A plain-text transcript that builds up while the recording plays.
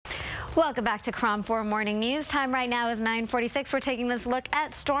Welcome back to KRON 4 Morning News. Time right now is 9:46. We're taking this look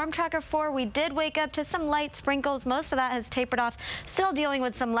at Storm Tracker 4. We did wake up to some light sprinkles. Most of that has tapered off. Still dealing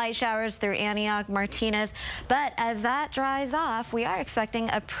with some light showers through Antioch, Martinez. But as that dries off, we are expecting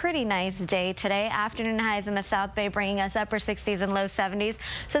a pretty nice day today. Afternoon highs in the South Bay bringing us upper 60s and low 70s.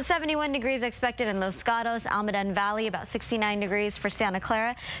 So 71 degrees expected in Los Gatos, Almaden Valley, about 69 degrees for Santa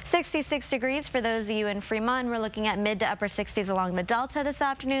Clara, 66 degrees for those of you in Fremont. We're looking at mid to upper 60s along the Delta this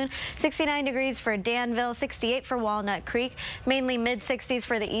afternoon. 69 degrees for Danville, 68 for Walnut Creek, mainly mid-60s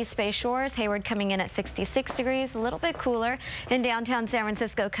for the East Bay Shores. Hayward coming in at 66 degrees, a little bit cooler. In downtown San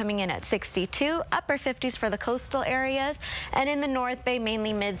Francisco coming in at 62, upper 50s for the coastal areas. And in the North Bay,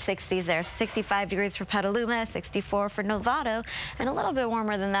 mainly mid-60s there. 65 degrees for Petaluma, 64 for Novato, and a little bit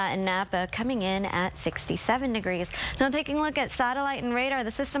warmer than that in Napa, coming in at 67 degrees. Now taking a look at satellite and radar,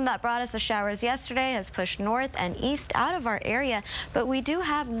 the system that brought us the showers yesterday has pushed north and east out of our area, but we do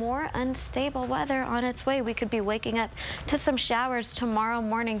have more unstable weather on its way. We could be waking up to some showers tomorrow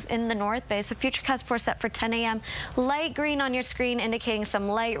mornings in the North Bay. So futurecast for set for 10 a.m. Light green on your screen indicating some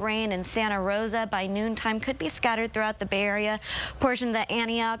light rain in Santa Rosa by noontime. Could be scattered throughout the Bay Area. Portions of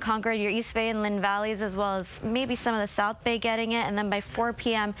Antioch, Concord, your East Bay and Lynn Valleys, as well as maybe some of the South Bay getting it. And then by 4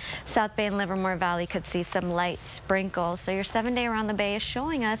 p.m. South Bay and Livermore Valley could see some light sprinkles. So your 7-day around the Bay is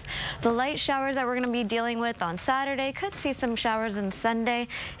showing us the light showers that we're going to be dealing with on Saturday. Could see some showers on Sunday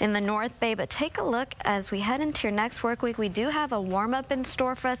in the North Bay, but take a look as we head into your next work week. We do have a warm up in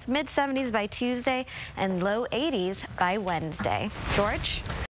store for us, mid 70s by Tuesday and low 80s by Wednesday. George?